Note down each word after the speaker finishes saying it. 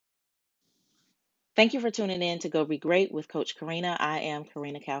Thank you for tuning in to Go Be Great with Coach Karina. I am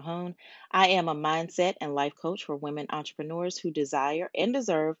Karina Calhoun. I am a mindset and life coach for women entrepreneurs who desire and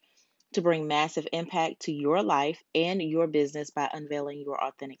deserve to bring massive impact to your life and your business by unveiling your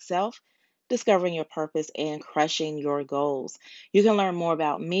authentic self, discovering your purpose, and crushing your goals. You can learn more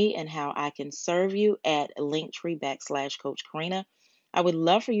about me and how I can serve you at linktree Coach Karina. I would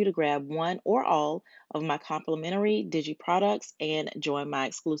love for you to grab one or all of my complimentary Digi products and join my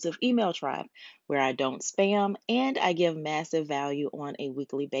exclusive email tribe where I don't spam and I give massive value on a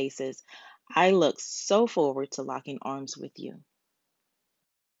weekly basis. I look so forward to locking arms with you.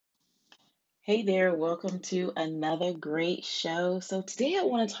 Hey there, welcome to another great show. So, today I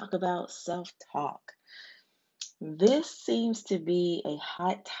want to talk about self talk. This seems to be a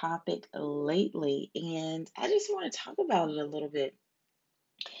hot topic lately, and I just want to talk about it a little bit.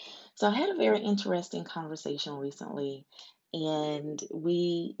 So, I had a very interesting conversation recently, and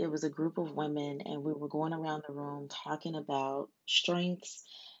it was a group of women, and we were going around the room talking about strengths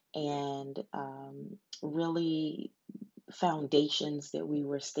and really foundations that we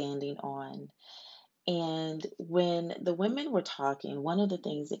were standing on. And when the women were talking, one of the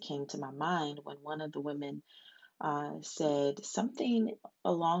things that came to my mind when one of the women said something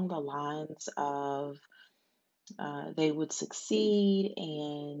along the lines of they would succeed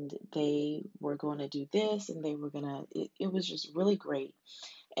and they were going to do this and they were going to, it was just really great.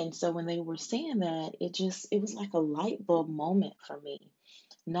 And so when they were saying that, it was like a light bulb moment for me.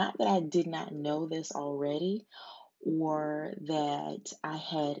 Not that I did not know this already or that I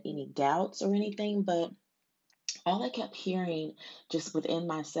had any doubts or anything, but all I kept hearing just within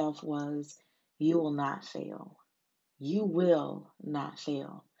myself was, you will not fail. You will not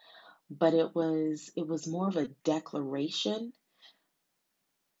fail. But it was more of a declaration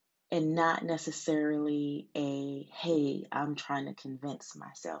and not necessarily a, hey, I'm trying to convince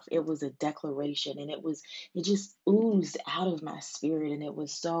myself. It was a declaration and it just oozed out of my spirit and it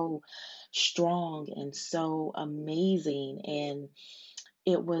was so strong and so amazing. And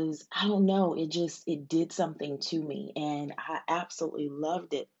it was, I don't know, it did something to me and I absolutely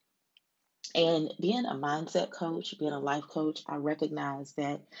loved it. And being a mindset coach, being a life coach, I recognize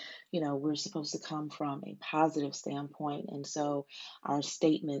that, we're supposed to come from a positive standpoint. And so our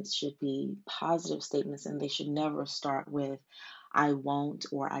statements should be positive statements and they should never start with, I won't,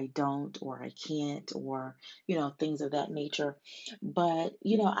 or I don't, or I can't, or, things of that nature. But,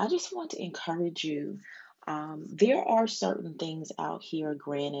 I just want to encourage you. There are certain things out here,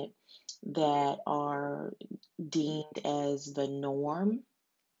 granted, that are deemed as the norm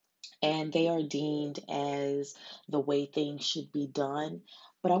and they are deemed as the way things should be done.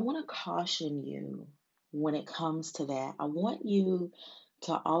 But I want to caution you when it comes to that. I want you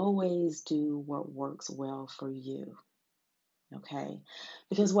to always do what works well for you. Okay.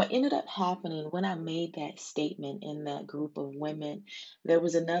 Because what ended up happening when I made that statement in that group of women, there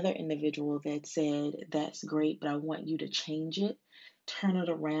was another individual that said, that's great, but I want you to change it, turn it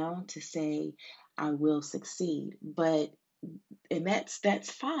around to say, I will succeed. And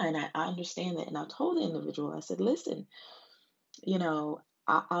that's fine. I understand that. And I told the individual, I said, listen, you know,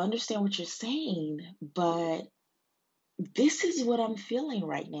 I understand what you're saying, but this is what I'm feeling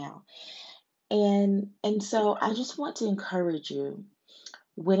right now. And so I just want to encourage you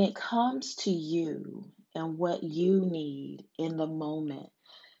when it comes to you and what you need in the moment,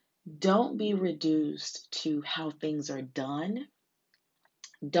 don't be reduced to how things are done.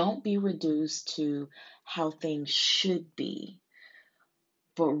 Don't be reduced to how things should be,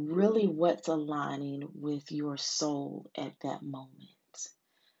 but really what's aligning with your soul at that moment.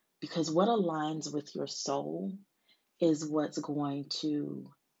 Because what aligns with your soul is what's going to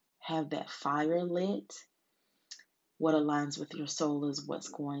have that fire lit. What aligns with your soul is what's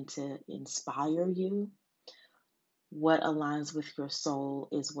going to inspire you. What aligns with your soul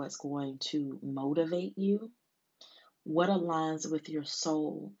is what's going to motivate you. What aligns with your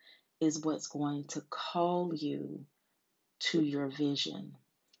soul is what's going to call you to your vision.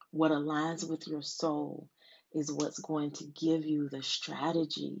 What aligns with your soul is what's going to give you the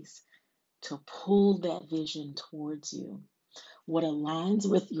strategies to pull that vision towards you. What aligns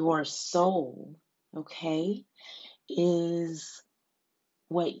with your soul, okay, is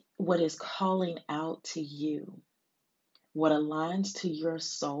what is calling out to you. What aligns to your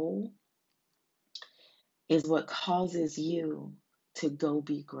soul is what causes you to go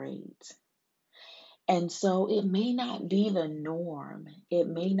be great. And so it may not be the norm. It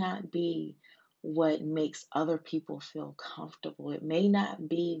may not be what makes other people feel comfortable. It may not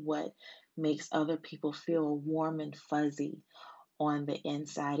be what makes other people feel warm and fuzzy on the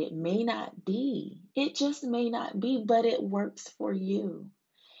inside. It may not be. It just may not be, but it works for you.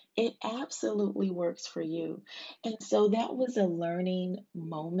 It absolutely works for you. And so that was a learning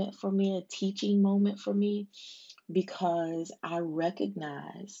moment for me, a teaching moment for me, because I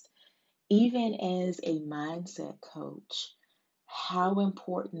recognized, even as a mindset coach, how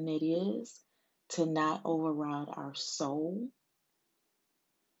important it is to not override our soul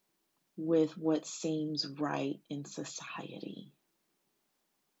with what seems right in society.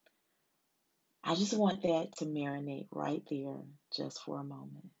 I just want that to marinate right there just for a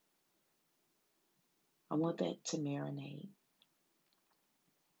moment. I want that to marinate.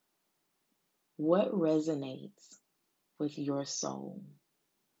 What resonates with your soul?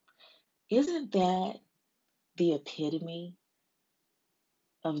 Isn't that the epitome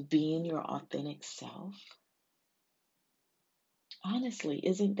of being your authentic self? Honestly,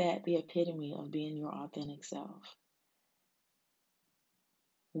 isn't that the epitome of being your authentic self?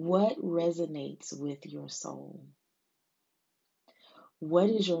 What resonates with your soul? What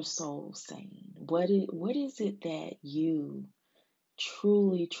is your soul saying? What is it that you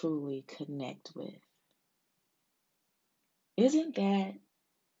truly, truly connect with? Isn't that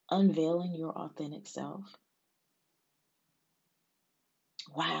unveiling your authentic self?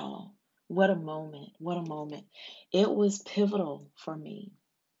 Wow, what a moment! What a moment. It was pivotal for me.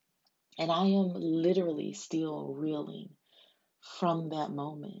 And I am literally still reeling from that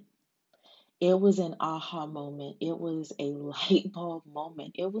moment. It was an aha moment. It was a light bulb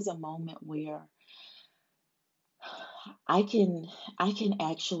moment. It was a moment where I can I can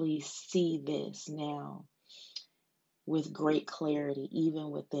actually see this now with great clarity, even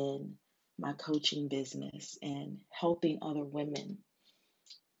within my coaching business and helping other women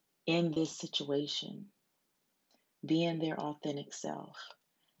in this situation, being their authentic self,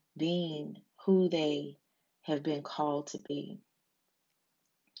 being who they have been called to be.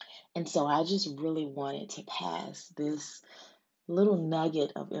 And so I just really wanted to pass this little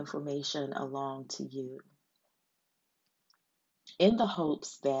nugget of information along to you in the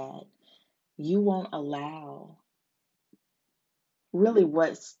hopes that you won't allow really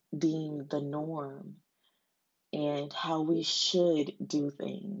what's deemed the norm and how we should do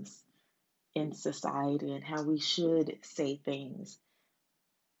things in society and how we should say things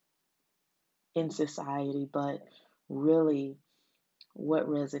in society, but really what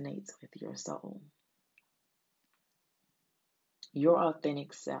resonates with your soul, your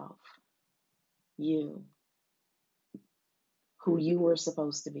authentic self, you, who you were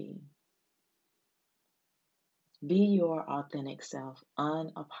supposed to be. Be your authentic self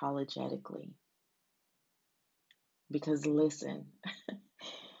unapologetically. Because listen,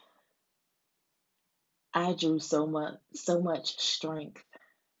 I drew so much strength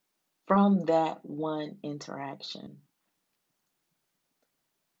from that one interaction.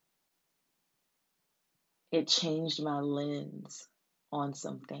 It changed my lens on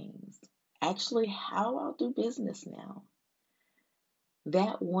some things. Actually, how I'll do business now.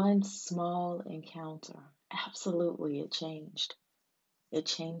 That one small encounter, absolutely it changed. It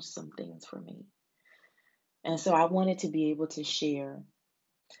changed some things for me. And so I wanted to be able to share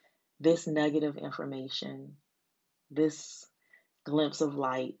this nugget of information, this glimpse of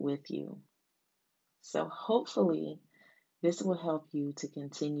light with you. So hopefully, this will help you to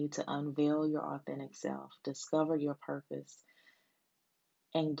continue to unveil your authentic self, discover your purpose,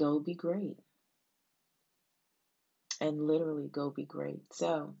 and go be great. And literally go be great.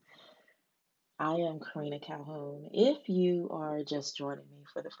 So, I am Karina Calhoun. If you are just joining me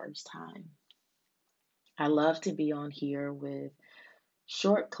for the first time, I love to be on here with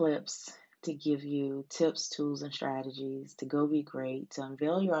short clips to give you tips, tools, and strategies to go be great, to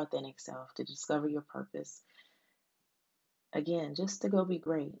unveil your authentic self, to discover your purpose. Again, just to go be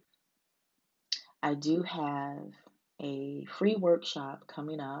great. I do have a free workshop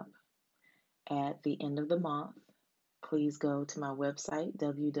coming up at the end of the month. Please go to my website,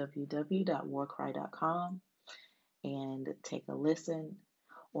 www.warcry.com, and take a listen.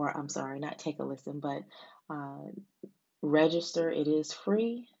 Or, I'm sorry, not take a listen, but uh, register. It is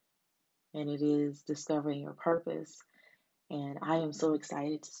free and it is discovering your purpose. And I am so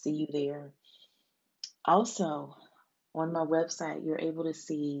excited to see you there. Also, on my website, you're able to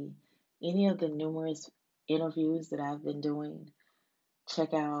see any of the numerous interviews that I've been doing.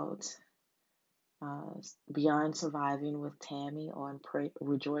 Check out uh, Beyond Surviving with Tammy on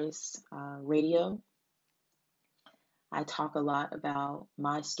Rejoice Radio. I talk a lot about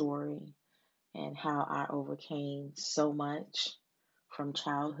my story and how I overcame so much from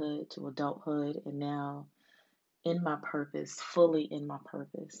childhood to adulthood and now in my purpose, fully in my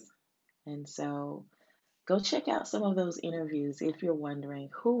purpose. And so go check out some of those interviews if you're wondering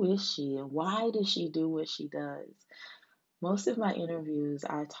who is she and why does she do what she does? Most of my interviews,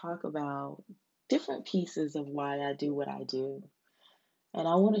 I talk about different pieces of why I do what I do. And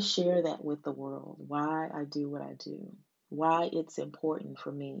I want to share that with the world, why I do what I do, why it's important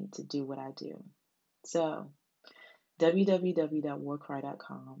for me to do what I do. So,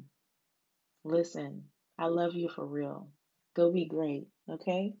 www.warcry.com. Listen, I love you for real. Go be great,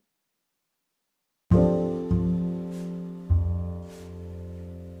 okay?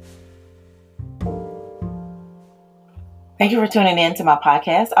 Thank you for tuning in to my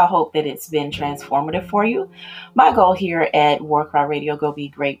podcast. I hope that it's been transformative for you. My goal here at Warcry Radio Go Be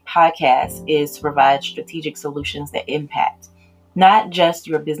Great podcast is to provide strategic solutions that impact not just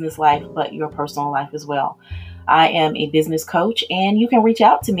your business life, but your personal life as well. I am a business coach, and you can reach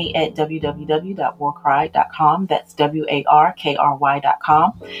out to me at www.warcry.com. That's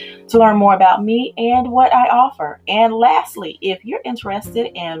WARKRY.com to learn more about me and what I offer. And lastly, if you're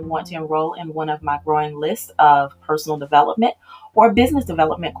interested and want to enroll in one of my growing list of personal development or business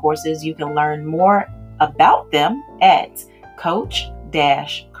development courses, you can learn more about them at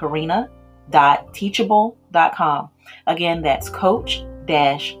coach-karina.teachable.com. Again, that's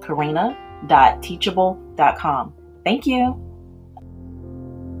coach-karina.teachable.com. Thank you.